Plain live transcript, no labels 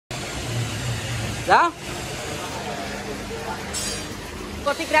Đó.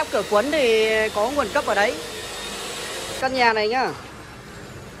 Có thích ráp cửa cuốn thì có nguồn cấp ở đấy. Căn nhà này nhá.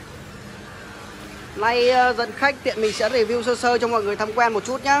 Nay dẫn khách tiện mình sẽ review sơ sơ cho mọi người tham quan một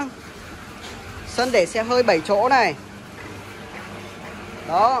chút nhá. Sân để xe hơi 7 chỗ này.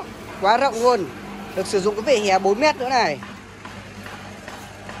 Đó, quá rộng luôn. Được sử dụng cái vỉa hè 4 mét nữa này.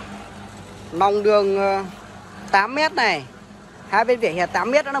 Lòng đường 8 mét này. Hai bên vỉa hè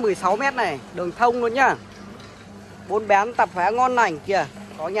 8 mét đó là 16 mét này. Đường thông luôn nhá. Buôn bán tạp hóa ngon lành kìa.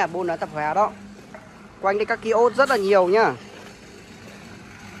 Có nhà buôn bán tạp hóa đó. Quanh đây các kiosk rất là nhiều nhá.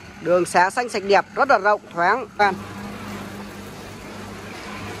 Đường xá xanh sạch đẹp, rất là rộng, thoáng.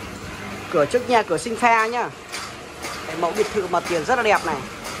 Cửa trước nhà, cửa sinh pha nhá. Cái mẫu biệt thự mặt tiền rất là đẹp này.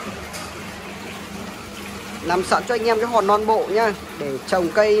 Làm sẵn cho anh em cái hòn non bộ nhá. Để trồng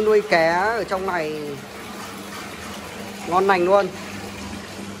cây nuôi cá ở trong này. Ngon lành luôn.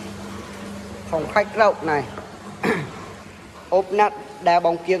 Phòng khách rộng này. Ốp nát đá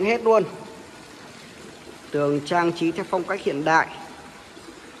bóng kiếng hết luôn. Tường trang trí theo phong cách hiện đại,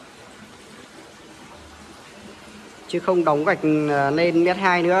 chứ không đóng gạch lên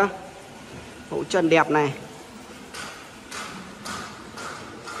 1m2 nữa. Hỗ trần đẹp này.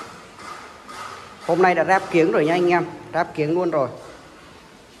 Hôm nay đã ráp kiếng rồi nha anh em. Ráp kiếng luôn rồi.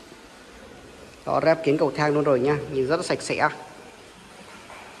 Đó, ráp kiếng cầu thang luôn rồi nha. Nhìn rất là sạch sẽ.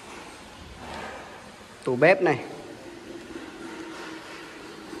 Tủ bếp này.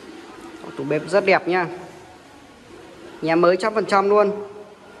 Tủ bếp rất đẹp nha. Nhà mới 100% luôn.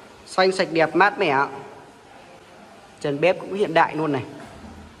 Xanh sạch đẹp mát mẻ. Trần bếp cũng hiện đại luôn này.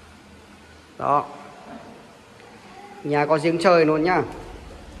 Đó. Nhà có giếng trời luôn nhá.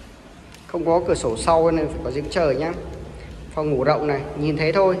 Không có cửa sổ sau nên phải có giếng trời nhá. Phòng ngủ rộng này. Nhìn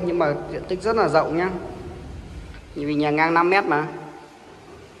thấy thôi nhưng mà diện tích rất là rộng nhá. Vì nhà ngang 5 mét mà.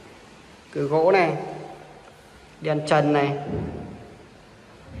 Cửa gỗ này. Đèn trần này.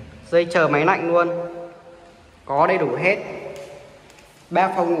 Dây chờ máy lạnh luôn. Có đầy đủ hết.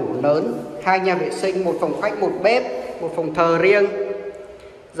 3 phòng ngủ lớn, 2 nhà vệ sinh, 1 phòng khách, 1 bếp, 1 phòng thờ riêng.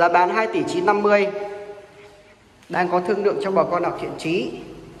 Giá bán 2,950 tỷ. Đang có thương lượng cho bà con nào thiện chí.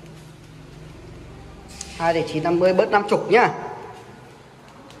 2,950 tỷ bớt 50 nhá.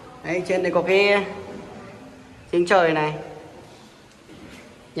 Đấy, trên đây có cái giếng trời này.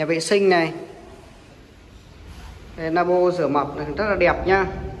 Nhà vệ sinh này. Đây, lavabo rửa mặt này, rất là đẹp nhá.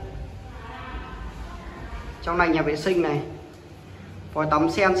 Trong này nhà vệ sinh này. Vòi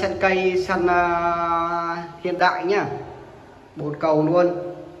tắm sen cây, sen hiện đại nhá. Bồn cầu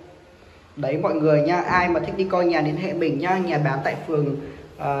luôn. Đấy mọi người nhá. Ai mà thích đi coi nhà liên hệ mình nhá. Nhà bán tại phường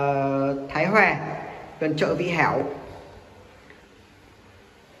Thái Hòa, gần chợ Vị Hảo,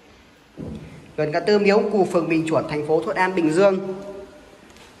 gần ngã tư Miếu Cù, phường Bình Chuẩn, thành phố Thuận An, Bình Dương.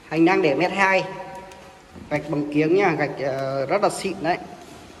 Hành lang để 1m2. Gạch bằng kiếng nha. Gạch rất là xịn đấy.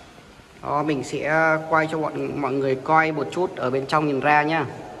 Đó, mình sẽ quay cho mọi người coi một chút ở bên trong nhìn ra nhá.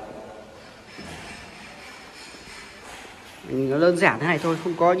 Nó đơn giản thế này thôi,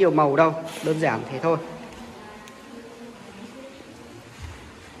 không có nhiều màu đâu, đơn giản thế thôi.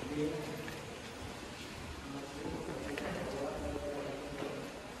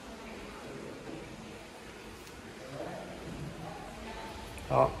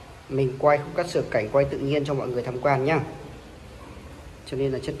 Đó, mình quay không cắt sửa cảnh, quay tự nhiên cho mọi người tham quan nhá. Cho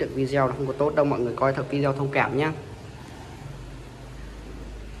nên là chất lượng video nó không có tốt đâu, mọi người coi thật video thông cảm nhá.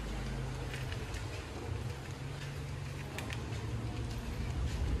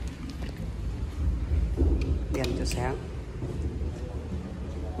 Đèn cho sáng.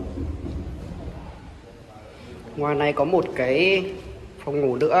 Ngoài này có một cái phòng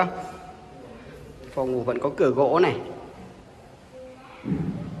ngủ nữa. Phòng ngủ vẫn có cửa gỗ này.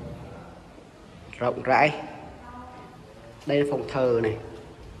 Rộng rãi. Đây là phòng thờ này.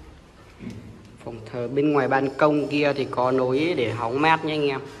 Phòng thờ bên ngoài ban công kia thì có nối để hóng mát nha anh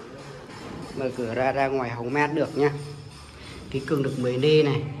em. Mở cửa ra ngoài hóng mát được nha. Cái cường được 10 nê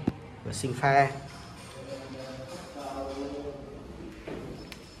này. Cửa sinh pha.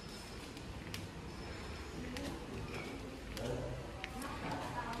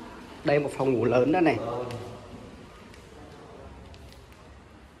 Đây một phòng ngủ lớn nữa này.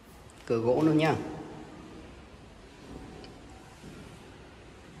 Cửa gỗ luôn nha.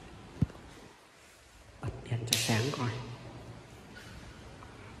 Bật đèn cho sáng coi.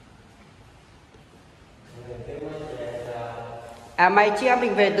 À mày chị em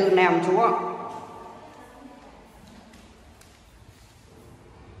mình về từ Nèm chú ạ.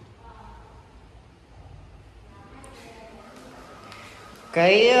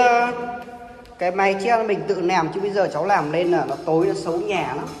 Cái mày chị em mình tự Nèm chứ bây giờ cháu làm lên là nó tối, nó xấu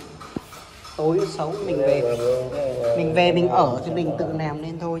nhà lắm. tối xấu mình về mình ở thì mình tự làm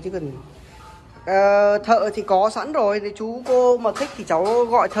nên thôi chứ cần thợ thì có sẵn rồi, thì chú cô mà thích thì cháu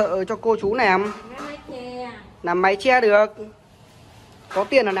gọi thợ cho cô chú làm mái che được, có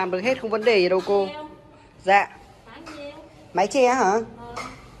tiền là làm được hết, không vấn đề gì đâu cô. Dạ mái che hả?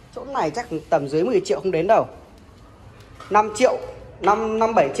 Chỗ này chắc tầm dưới 10 triệu không đến đâu, 5 triệu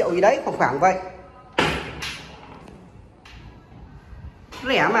 5-7 triệu gì đấy, khoảng vậy.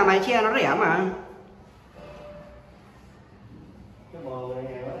 Rẻ mà, mái che nó rẻ mà.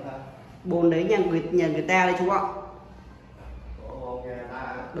 Bồn đấy nhà người ta đấy chú ạ.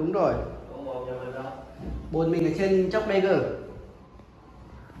 Đúng rồi. Bồn mình ở trên chốc đây cơ.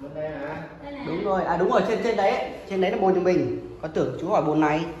 Đúng rồi, à đúng rồi, trên đấy, trên đấy là bồn của mình. Có tưởng chú hỏi bồn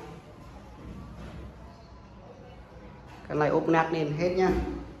này. Cái này ốp nát lên hết nhá.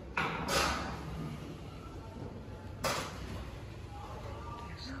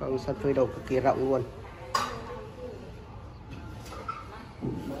 Không, sân phơi đồ cực kỳ rộng luôn.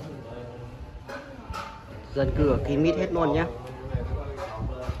 Dân cư ở kín mít hết luôn nhá.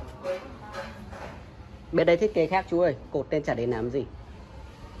 Bên đây thiết kế khác chú ơi, cột lên chả để làm gì.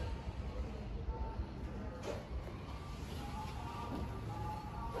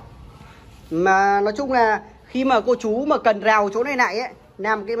 Mà nói chung là khi mà cô chú mà cần rào chỗ này lại ấy,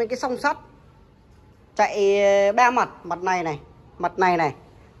 làm cái song sắt chạy 3 mặt, mặt này này, mặt này này,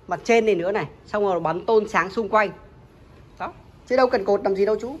 mặt trên này nữa này, xong rồi bắn tôn sáng xung quanh. Đó, chứ đâu cần cột làm gì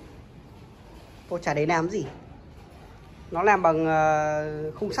đâu chú. Cột chả để làm gì. Nó làm bằng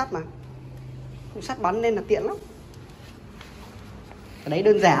khung sắt mà. Khung sắt bắn lên là tiện lắm. Cái đấy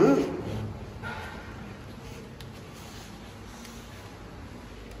đơn giản.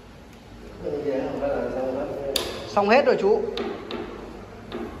 Xong hết rồi chú.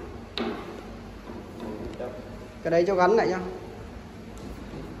 Cái đấy cho gắn lại nhá.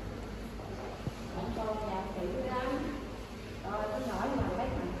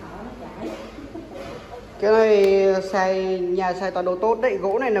 Cái này nhà xài toàn đồ tốt đấy.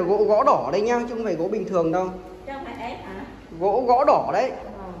 Gỗ này là gỗ gõ đỏ đấy nhá, chứ không phải gỗ bình thường đâu. Gỗ gõ đỏ đấy.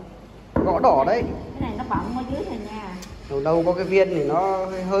 Gõ đỏ đấy. Cái này nó bọng ở dưới này nha. Đâu có cái viên thì nó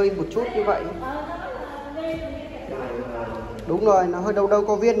hơi một chút như vậy. Đúng rồi, nó hơi đâu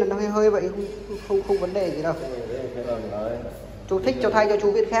có viên là nó hơi vậy, không vấn đề gì đâu. Chú thích cho thay cho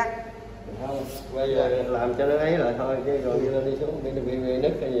chú viên khác. Không, bây giờ làm cho nó ấy lại thôi, chứ rồi đi xuống bị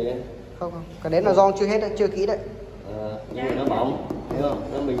nứt cái gì. Không, cái đấy là do chưa hết đấy, chưa kỹ đấy. Nhưng mà nó bọng, hiểu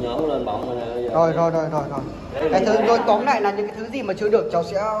không? Nó bị nhổ lên bọng rồi nè. Rồi. Cái thứ rồi tóm lại là những cái thứ gì mà chưa được cháu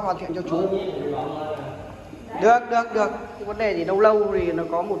sẽ hoàn thiện cho chú. Được. Không vấn đề gì, lâu thì nó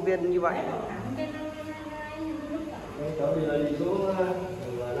có một viên như vậy.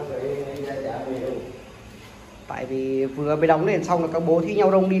 Tại vì vừa mới đóng nền xong là các bố thi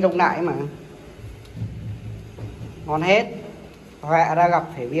nhau đông đi đông lại mà. Ngon hết. Họa ra gặp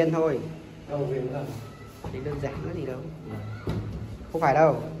phải viên thôi. Thì đơn giản nó gì đâu. Không phải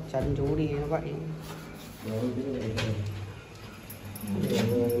đâu, chân chú đi nó vậy.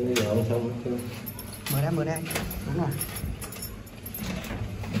 Mở ra. Đúng rồi.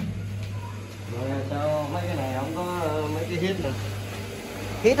 Rồi sao mấy cái này không có mấy cái hít nè.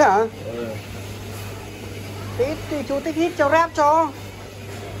 Hít hả? Hít thì chú thích hít cho ráp cho. Không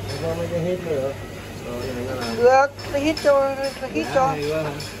có mấy cái hít nữa. Được, hít cho.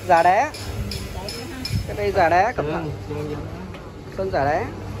 Giả đá. Cái đây giả đá cẩn thận. Sơn giả đá.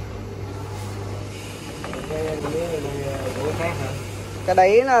 Cái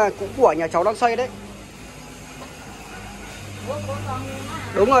đấy là cũng của nhà cháu đang xây đấy.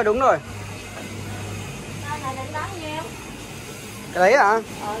 Đúng rồi. Cái đấy hả?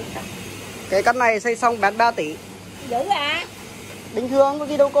 Cái căn này xây xong bán 3 tỷ. Dữ à? Bình thường có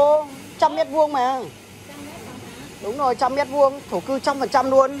gì đâu cô, 100 mét vuông mà. Đúng rồi, 100 mét vuông, thổ cư 100%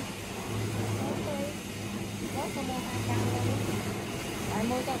 luôn.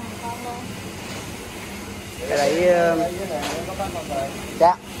 Cái đấy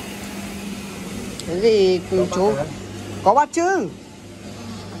dạ. Cái gì chú? Có bắt chứ.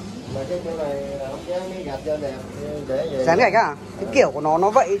 Mà cái chỗ này không dán miếng gạch cho đẹp để vậy. Dán gạch à? Cái kiểu của nó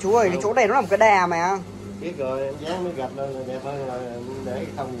vậy chú ơi, cái chỗ này nó làm cái đà mà. Biết rồi, em dán miếng gạch lên là đẹp hơn rồi để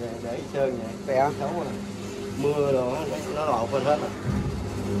không vậy, để sơn vậy. Vậy à? Xấu rồi. Mưa rồi nó lọt lên hết rồi.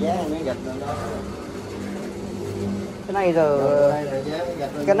 Dán miếng gạch lên đó.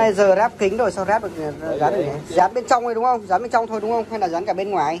 Cái này giờ ráp kính rồi, sao ráp được dán được nhỉ? Dán bên trong thôi đúng không? Dán bên trong thôi đúng không? Hay là dán cả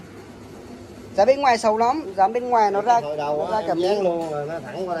bên ngoài? Dán bên ngoài xấu lắm, dán bên ngoài nó ra cả miếng luôn rồi, nó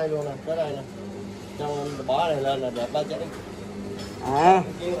thẳng qua đây luôn nè, tới đây nè. Xong bỏ này lên là đẹp ba cháy. À.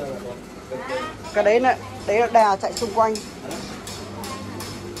 Cái đấy là đà chạy xung quanh.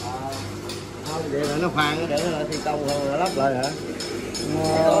 vậy là nó khoan để nó thi công rồi nó lắp lại hả?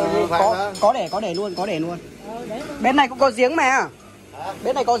 Có để luôn, có để luôn. Bên này cũng có giếng mà. Hả?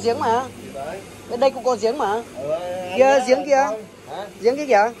 Bên này có giếng mà. Bên đây cũng có giếng mà. Kia giếng kia. Hả? Giếng kia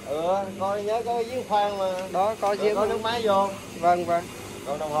kìa. Coi nhớ có giếng khoan mà. Đó, có giếng. Có nước máy vô. Vâng, vâng.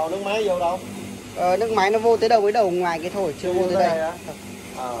 Còn đồng hồ nước máy vô đâu? Nước máy nó vô tới đầu với đầu ngoài cái thôi, chưa vô tới đây.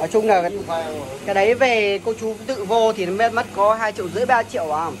 Nói chung là cái đấy về cô chú tự vô thì nó mất có 2,5 triệu 3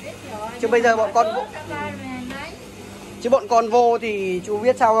 triệu à. Chứ bây giờ bọn con vô thì chú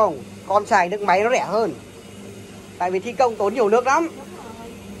biết sao không? Con xài nước máy nó rẻ hơn. Tại vì thi công tốn nhiều nước lắm.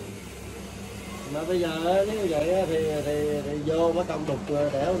 Mà bây giờ nếu vậy thì vô mới công đục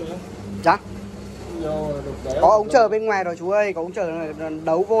đẻo nữa. Dạ. Vô đục đẻo. Có ống chờ bên ngoài rồi chú ơi, có ống chờ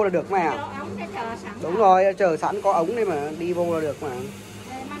đấu vô là được mà. Đúng rồi, chờ sẵn có ống đây mà đi vô là được mà.